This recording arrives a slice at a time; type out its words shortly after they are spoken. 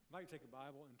like to take a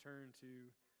Bible and turn to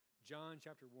John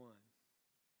chapter 1.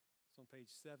 It's on page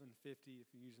 750 if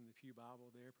you're using the Pew Bible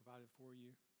there provided for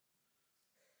you.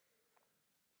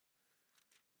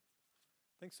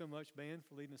 Thanks so much, band,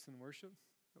 for leading us in worship.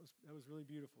 That was really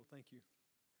beautiful. Thank you.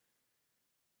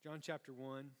 John chapter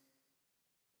 1,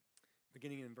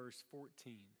 beginning in verse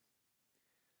 14.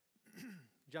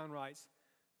 John writes,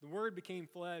 "The Word became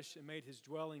flesh and made his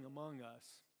dwelling among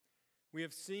us. We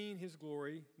have seen his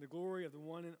glory, the glory of the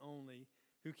one and only,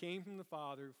 who came from the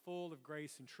Father, full of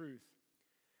grace and truth.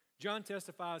 John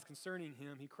testifies concerning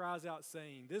him. He cries out,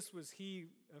 saying, 'This was he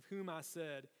of whom I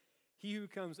said, he who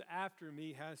comes after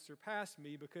me has surpassed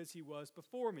me, because he was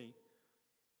before me.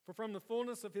 For from the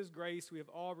fullness of his grace we have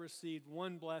all received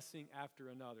one blessing after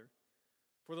another.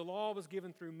 For the law was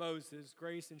given through Moses,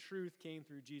 grace and truth came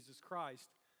through Jesus Christ.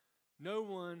 No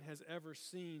one has ever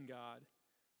seen God,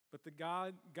 but the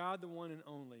God the one and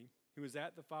only, who is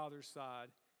at the Father's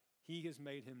side, he has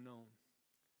made him known.'"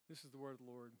 This is the word of the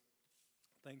Lord.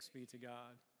 Thanks be to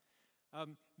God.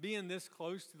 Being this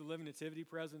close to the Living Nativity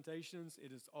presentations,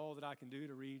 it is all that I can do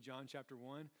to read John chapter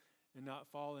 1 and not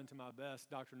fall into my best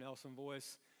Dr. Nelson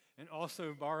voice, and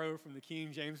also borrow from the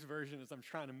King James Version as I'm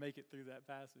trying to make it through that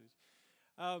passage.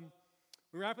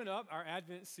 We're wrapping up our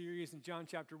Advent series in John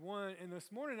chapter 1, and this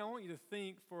morning I want you to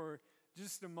think for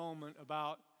just a moment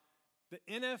about the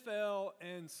NFL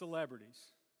and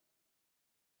celebrities.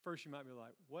 First, you might be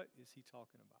like, what is he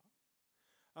talking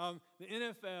about? The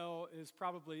NFL is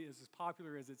probably as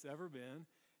popular as it's ever been.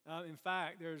 In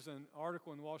fact, there's an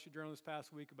article in the Wall Street Journal this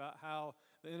past week about how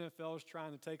the NFL is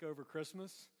trying to take over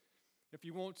Christmas. If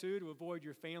you want to avoid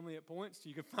your family at points,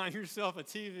 you can find yourself a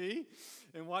TV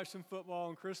and watch some football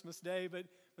on Christmas Day. But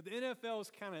the NFL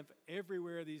is kind of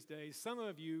everywhere these days. Some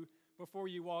of you, before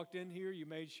you walked in here, you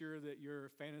made sure that your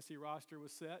fantasy roster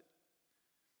was set.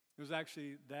 It was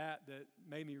actually that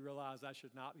made me realize I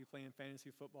should not be playing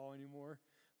fantasy football anymore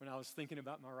when I was thinking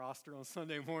about my roster on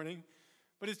Sunday morning.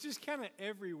 But it's just kind of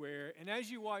everywhere. And as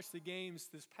you watch the games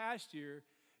this past year,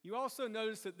 you also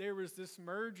notice that there was this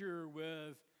merger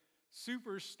with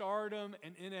superstardom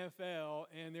and NFL,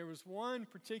 and there was one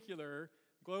particular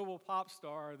global pop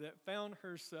star that found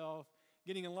herself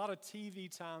getting a lot of TV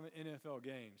time at NFL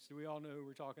games. Do we all know who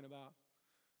we're talking about?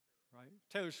 Right?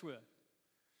 Taylor Swift.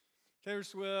 Taylor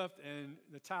Swift and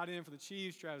the tight end for the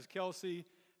Chiefs, Travis Kelce,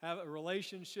 have a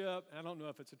relationship. And I don't know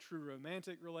if it's a true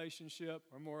romantic relationship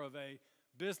or more of a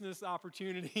business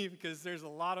opportunity because there's a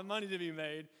lot of money to be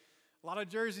made, a lot of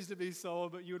jerseys to be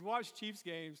sold. But you would watch Chiefs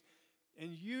games,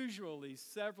 and usually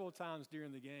several times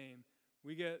during the game,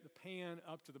 we get the pan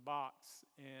up to the box,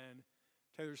 and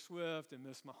Taylor Swift and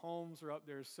Miss Mahomes are up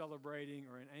there celebrating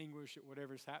or in anguish at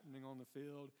whatever's happening on the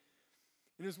field.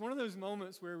 And it's one of those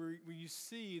moments where you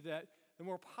see that the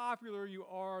more popular you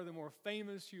are, the more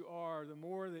famous you are, the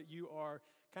more that you are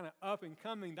kind of up and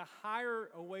coming, the higher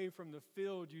away from the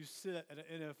field you sit at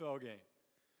an NFL game.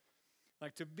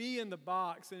 Like to be in the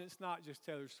box, and it's not just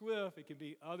Taylor Swift, it could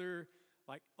be other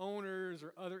like owners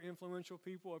or other influential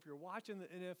people. If you're watching the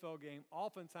NFL game,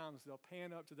 oftentimes they'll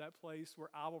pan up to that place where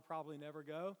I will probably never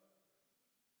go,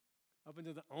 up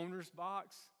into the owner's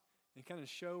box, and kind of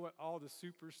show what all the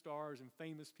superstars and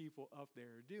famous people up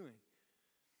there are doing.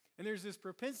 And there's this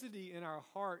propensity in our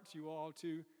hearts, you all,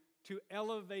 to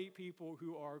elevate people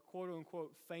who are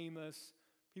quote-unquote famous,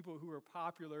 people who are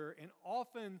popular. And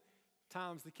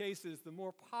oftentimes the case is the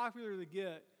more popular they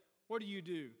get, what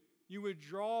do? You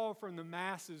withdraw from the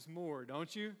masses more,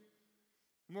 don't you?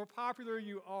 The more popular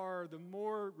you are, the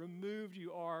more removed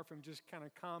you are from just kind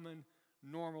of common,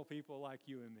 normal people like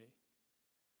you and me.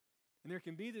 And there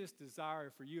can be this desire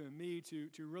for you and me to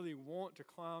really want to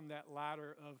climb that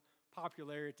ladder of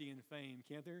popularity and fame,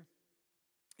 can't there?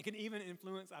 It can even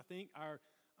influence, I think, our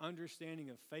understanding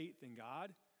of faith in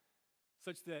God,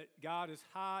 such that God is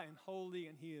high and holy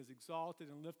and he is exalted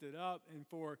and lifted up, and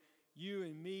for you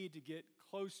and me to get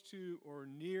close to or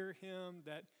near him,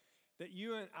 that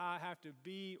you and I have to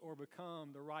be or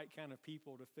become the right kind of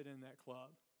people to fit in that club.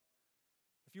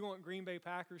 If you want Green Bay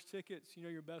Packers tickets, you know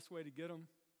your best way to get them?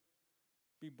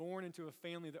 Be born into a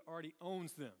family that already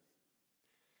owns them.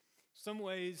 Some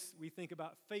ways we think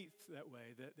about faith that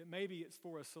way, that maybe it's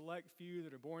for a select few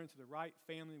that are born into the right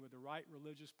family with the right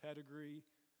religious pedigree.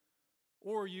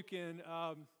 Or you can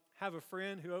have a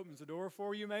friend who opens the door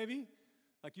for you maybe.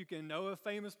 Like you can know a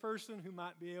famous person who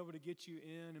might be able to get you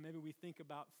in, and maybe we think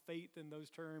about faith in those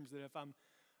terms, that if I'm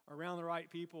around the right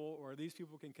people or these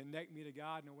people can connect me to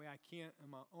God in a way I can't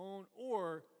on my own,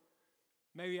 or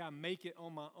maybe I make it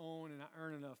on my own and I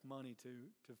earn enough money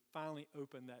to finally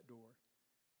open that door.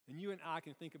 And you and I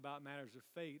can think about matters of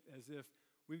faith as if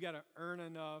we've got to earn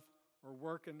enough or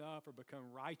work enough or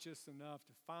become righteous enough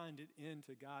to find it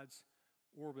into God's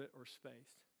orbit or space.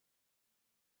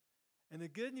 And the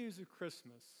good news of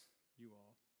Christmas, you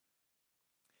all,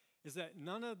 is that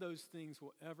none of those things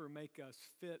will ever make us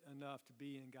fit enough to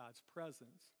be in God's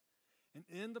presence. And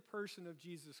in the person of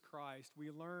Jesus Christ,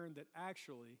 we learn that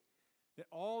actually, that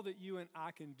all that you and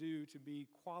I can do to be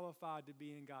qualified to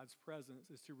be in God's presence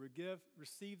is to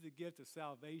receive the gift of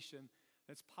salvation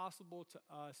that's possible to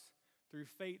us through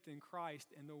faith in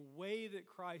Christ. And the way that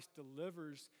Christ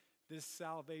delivers this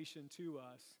salvation to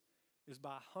us is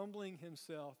by humbling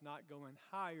himself, not going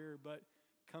higher, but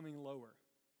coming lower.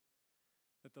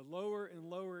 That the lower and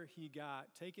lower he got,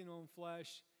 taking on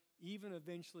flesh, even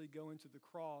eventually going to the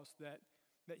cross, that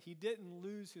he didn't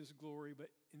lose his glory, but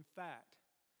in fact,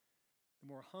 the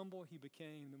more humble he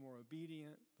became, the more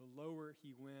obedient, the lower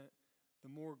he went, the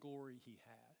more glory he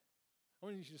had. I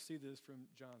want you to see this from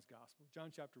John's Gospel.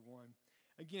 John chapter 1.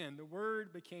 Again, the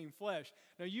Word became flesh.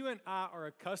 Now, you and I are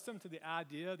accustomed to the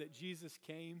idea that Jesus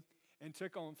came and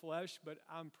took on flesh, but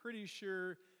I'm pretty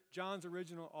sure John's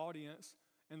original audience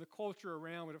and the culture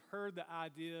around would have heard the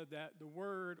idea that the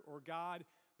Word or God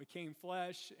became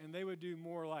flesh, and they would do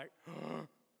more like,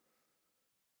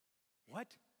 what?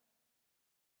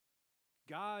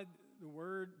 God, the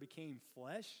Word, became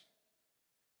flesh?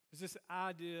 There's this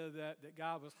idea that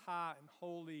God was high and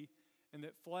holy and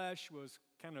that flesh was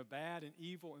kind of bad and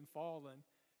evil and fallen.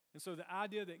 And so the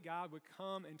idea that God would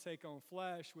come and take on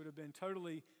flesh would have been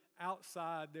totally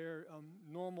outside their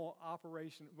normal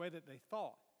operation, way that they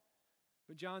thought.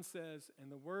 But John says,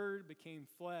 and the Word became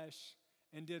flesh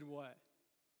and did what?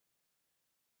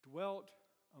 Dwelt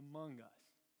among us.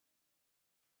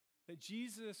 That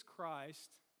Jesus Christ,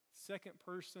 second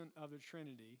person of the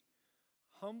Trinity,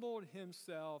 humbled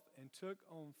himself and took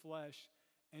on flesh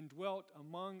and dwelt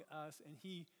among us, and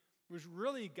he was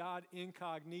really God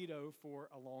incognito for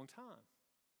a long time.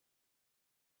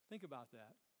 Think about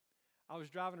that. I was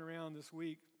driving around this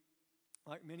week,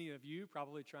 like many of you,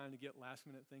 probably trying to get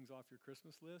last-minute things off your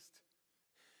Christmas list.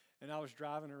 And I was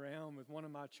driving around with one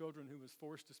of my children who was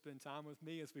forced to spend time with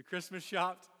me as we Christmas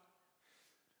shopped,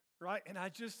 right? And I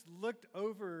just looked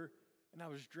over, and I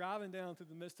was driving down through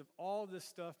the midst of all this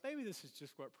stuff. Maybe this is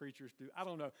just what preachers do. I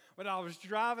don't know. But I was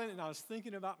driving, and I was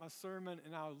thinking about my sermon,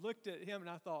 and I looked at him, and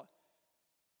I thought,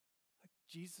 like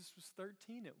Jesus was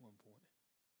 13 at one point.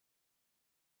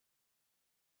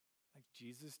 Like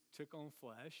Jesus took on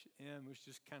flesh and was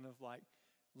just kind of like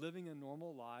living a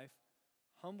normal life,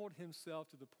 humbled himself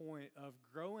to the point of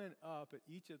growing up at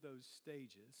each of those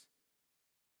stages.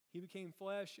 He became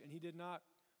flesh, and he did not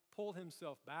pull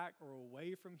himself back or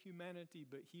away from humanity,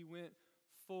 but he went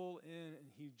full in and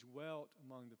he dwelt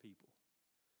among the people.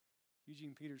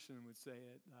 Eugene Peterson would say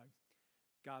it,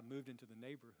 God moved into the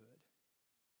neighborhood.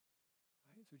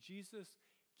 Right? So Jesus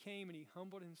came and he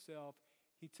humbled himself.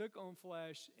 He took on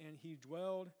flesh and he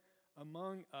dwelled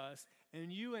among us.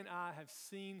 And you and I have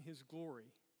seen his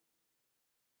glory.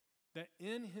 That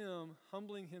in him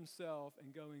humbling himself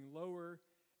and going lower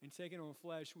and taking on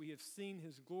flesh, we have seen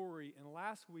his glory. And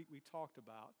last week we talked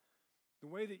about the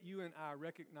way that you and I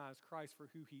recognize Christ for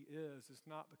who he is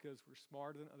not because we're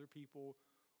smarter than other people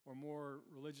or more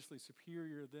religiously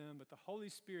superior than them, but the Holy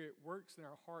Spirit works in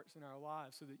our hearts and our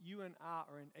lives so that you and I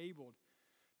are enabled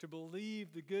to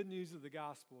believe the good news of the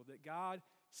gospel, that God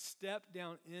stepped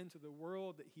down into the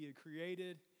world that he had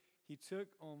created. He took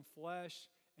on flesh,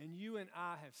 and you and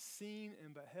I have seen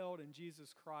and beheld in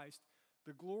Jesus Christ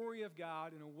the glory of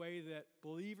God in a way that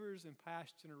believers in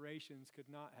past generations could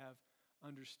not have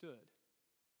understood.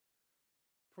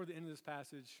 Toward the end of this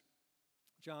passage,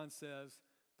 John says,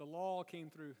 the law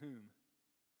came through whom?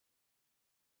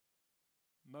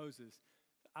 Moses.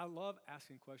 I love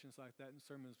asking questions like that in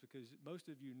sermons because most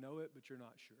of you know it, but you're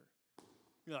not sure.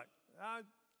 You're like,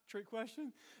 trick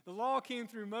question? The law came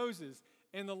through Moses,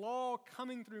 and the law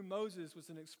coming through Moses was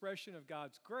an expression of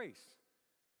God's grace.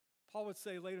 Paul would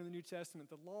say later in the New Testament,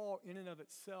 the law in and of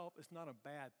itself is not a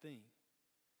bad thing.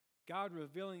 God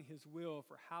revealing his will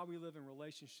for how we live in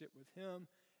relationship with him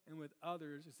and with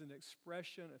others is an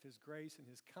expression of his grace and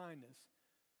his kindness.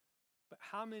 But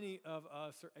how many of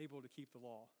us are able to keep the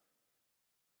law?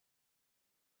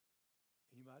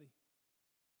 Anybody?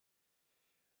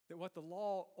 That what the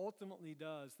law ultimately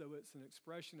does, though it's an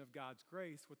expression of God's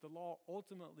grace, what the law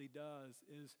ultimately does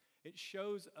is it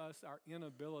shows us our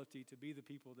inability to be the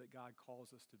people that God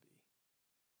calls us to be.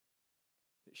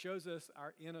 It shows us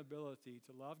our inability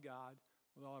to love God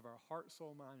with all of our heart,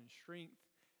 soul, mind, and strength,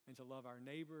 and to love our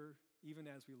neighbor even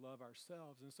as we love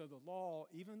ourselves. And so the law,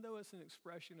 even though it's an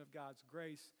expression of God's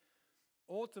grace,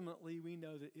 ultimately we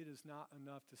know that it is not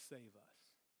enough to save us.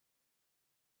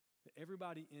 That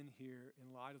everybody in here,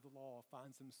 in light of the law,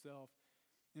 finds himself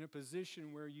in a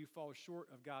position where you fall short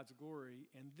of God's glory,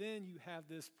 and then you have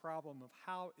this problem of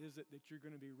how is it that you're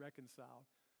going to be reconciled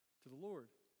to the Lord?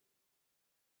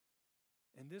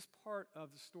 And this part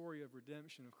of the story of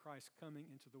redemption of Christ coming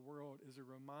into the world is a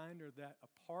reminder that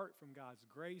apart from God's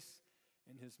grace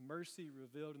and his mercy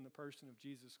revealed in the person of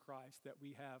Jesus Christ, that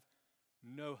we have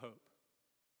no hope.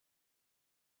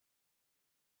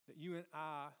 That you and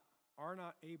I are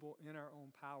not able in our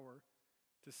own power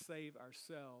to save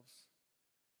ourselves.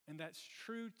 And that's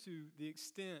true to the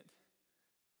extent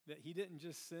that he didn't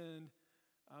just send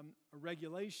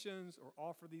regulations or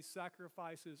offer these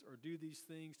sacrifices or do these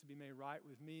things to be made right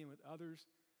with me and with others,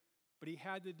 but he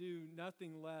had to do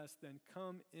nothing less than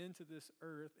come into this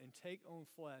earth and take on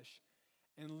flesh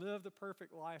and live the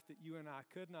perfect life that you and I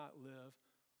could not live,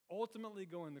 ultimately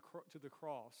going to the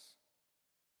cross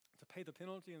to pay the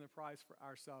penalty and the price for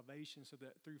our salvation, so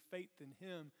that through faith in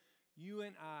him, you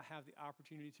and I have the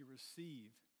opportunity to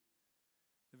receive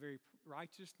the very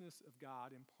righteousness of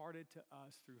God imparted to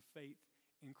us through faith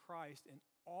in Christ. And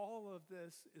all of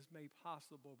this is made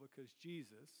possible because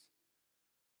Jesus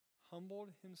humbled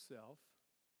himself,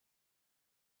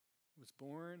 was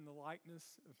born in the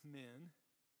likeness of men,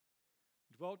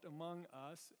 dwelt among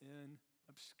us in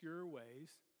obscure ways,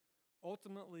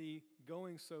 ultimately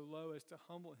going so low as to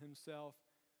humble himself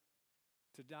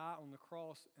to die on the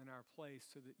cross in our place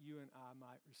so that you and I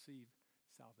might receive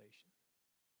salvation.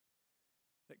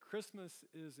 That Christmas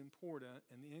is important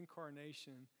and the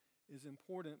incarnation is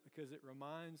important because it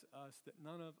reminds us that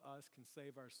none of us can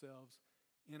save ourselves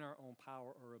in our own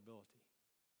power or ability.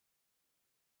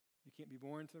 You can't be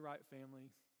born into the right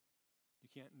family. You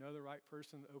can't know the right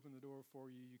person to open the door for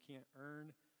you. You can't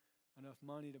earn enough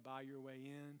money to buy your way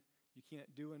in. You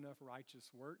can't do enough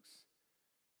righteous works.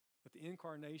 But the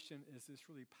incarnation is this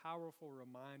really powerful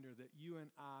reminder that you and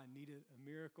I needed a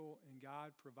miracle, and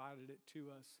God provided it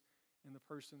to us in the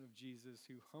person of Jesus,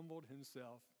 who humbled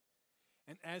himself.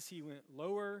 And as he went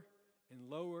lower and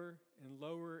lower and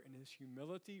lower in his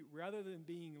humility, rather than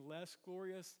being less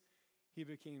glorious, he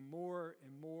became more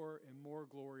and more and more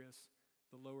glorious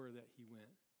the lower that he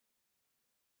went.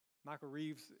 Michael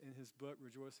Reeves, in his book,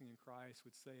 Rejoicing in Christ,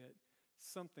 would say it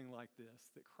something like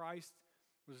this, that Christ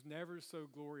was never so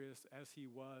glorious as he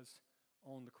was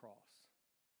on the cross.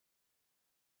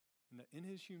 And that in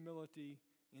his humility,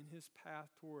 in his path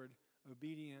toward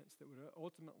obedience that would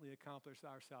ultimately accomplish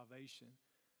our salvation,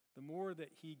 the more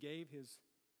that he gave his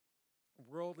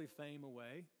worldly fame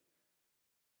away.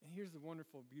 And here's the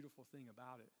wonderful, beautiful thing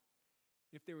about it.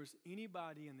 If there was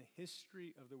anybody in the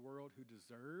history of the world who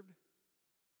deserved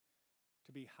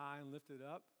to be high and lifted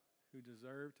up, who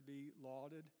deserved to be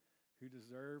lauded, who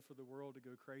deserved for the world to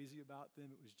go crazy about them,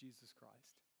 it was Jesus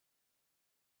Christ.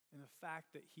 And the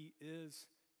fact that he is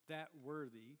that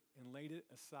worthy and laid it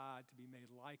aside to be made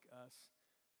like us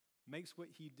makes what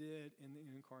he did in the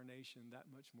incarnation that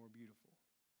much more beautiful.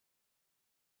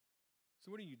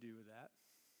 So what do you do with that?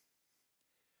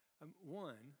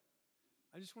 One,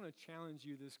 I just want to challenge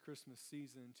you this Christmas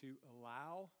season to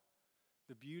allow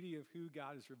the beauty of who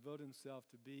God has revealed himself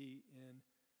to be in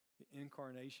the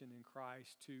incarnation in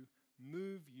Christ to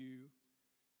move you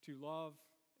to love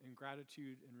and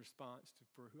gratitude in response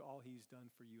for all he's done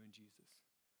for you in Jesus.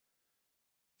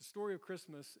 The story of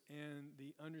Christmas and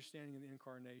the understanding of the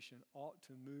incarnation ought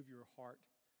to move your heart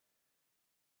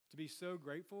to be so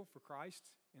grateful for Christ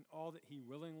and all that he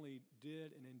willingly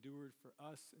did and endured for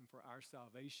us and for our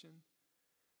salvation.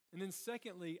 And then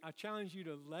secondly, I challenge you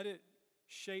to let it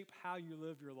shape how you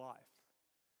live your life.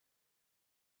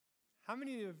 How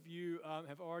many of you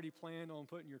have already planned on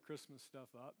putting your Christmas stuff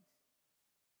up?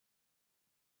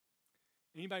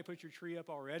 Anybody put your tree up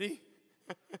already?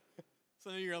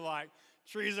 Some of you are like,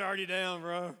 tree's already down,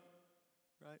 bro.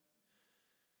 Right?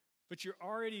 But you're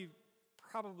already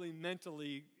probably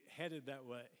mentally headed that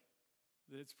way.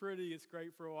 That it's pretty, it's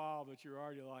great for a while, but you're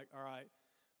already like, all right,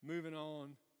 moving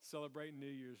on, celebrating New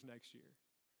Year's next year.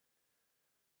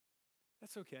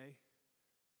 That's okay.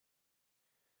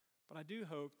 But I do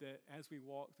hope that as we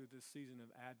walk through this season of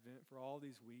Advent for all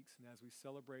these weeks, and as we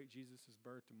celebrate Jesus'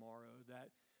 birth tomorrow, that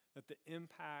the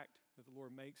impact that the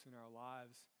Lord makes in our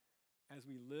lives as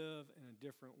we live in a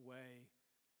different way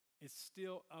is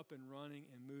still up and running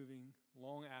and moving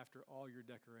long after all your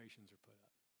decorations are put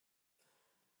up.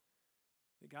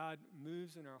 That God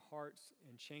moves in our hearts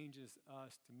and changes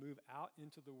us to move out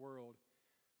into the world,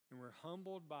 and we're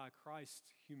humbled by Christ's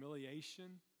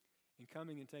humiliation and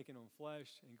coming and taking on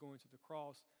flesh and going to the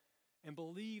cross, and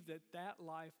believe that that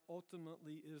life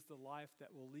ultimately is the life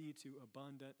that will lead to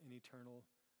abundant and eternal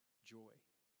joy.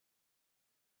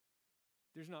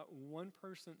 there's not one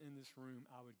person in this room,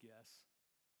 I would guess,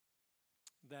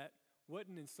 that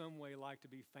wouldn't in some way like to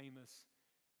be famous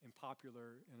and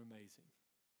popular and amazing.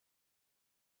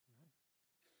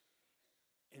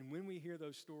 Right? And when we hear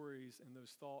those stories and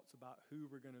those thoughts about who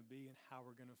we're going to be and how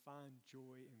we're going to find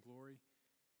joy and glory,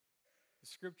 the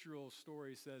scriptural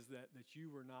story says that you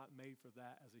were not made for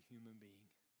that as a human being.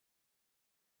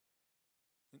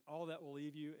 And all that will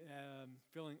leave you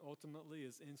feeling ultimately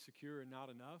is insecure and not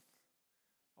enough,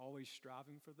 always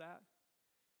striving for that.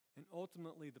 And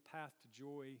ultimately, the path to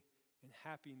joy and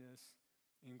happiness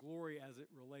and glory as it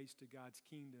relates to God's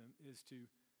kingdom is to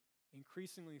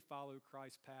increasingly follow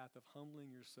Christ's path of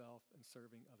humbling yourself and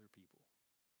serving other people.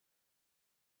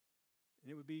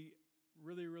 And it would be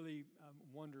really, really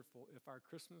wonderful if our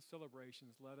Christmas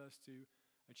celebrations led us to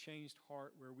a changed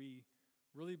heart where we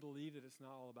really believe that it's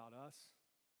not all about us.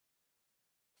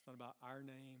 It's not about our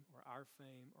name or our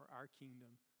fame or our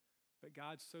kingdom, but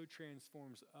God so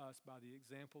transforms us by the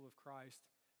example of Christ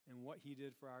and what he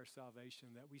did for our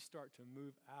salvation that we start to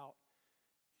move out.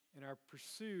 And our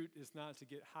pursuit is not to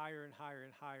get higher and higher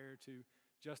and higher to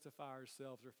justify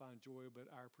ourselves or find joy, but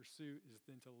our pursuit is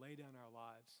then to lay down our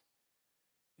lives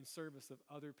in service of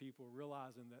other people,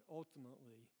 realizing that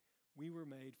ultimately we were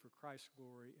made for Christ's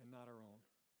glory and not our own.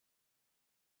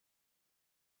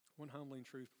 One humbling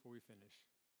truth before we finish.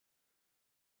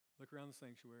 Look around the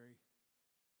sanctuary.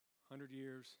 100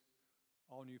 years,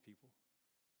 all new people.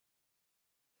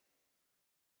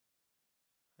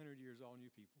 100 years, all new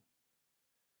people.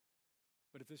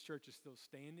 But if this church is still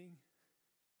standing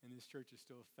and this church is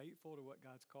still faithful to what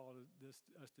God's called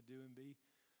us to do and be,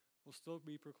 we'll still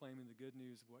be proclaiming the good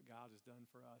news of what God has done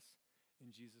for us in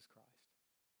Jesus Christ.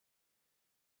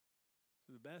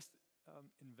 So the best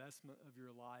investment of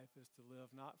your life is to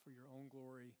live not for your own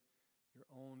glory, your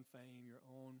own fame, your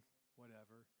own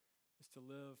whatever. Is to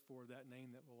live for that name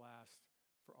that will last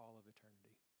for all of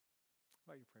eternity.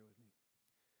 How about you pray with me?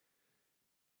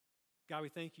 God, we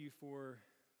thank you for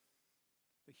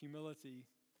the humility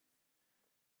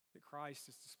that Christ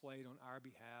has displayed on our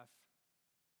behalf,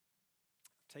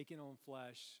 taking on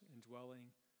flesh and dwelling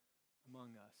among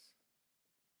us.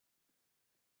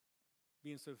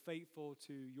 Being so faithful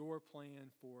to your plan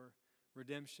for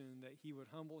redemption that he would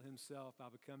humble himself by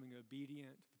becoming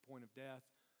obedient to the point of death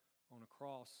on a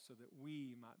cross so that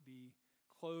we might be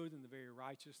clothed in the very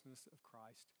righteousness of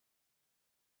Christ.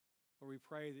 Lord, we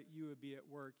pray that you would be at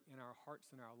work in our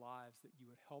hearts and our lives, that you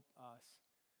would help us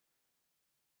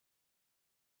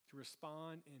to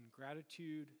respond in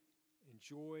gratitude and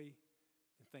joy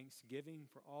and thanksgiving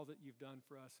for all that you've done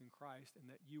for us in Christ, and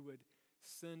that you would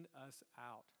send us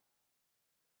out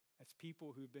as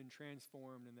people who've been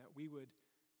transformed, and that we would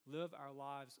live our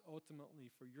lives ultimately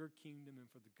for your kingdom and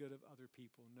for the good of other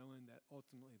people, knowing that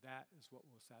ultimately that is what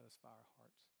will satisfy our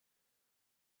hearts.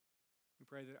 We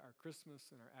pray that our Christmas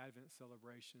and our Advent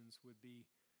celebrations would be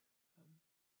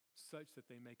such that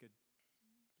they make a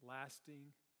lasting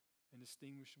and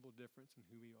distinguishable difference in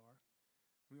who we are.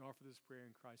 We offer this prayer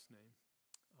in Christ's name.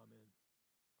 Amen.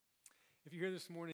 If you're here this morning,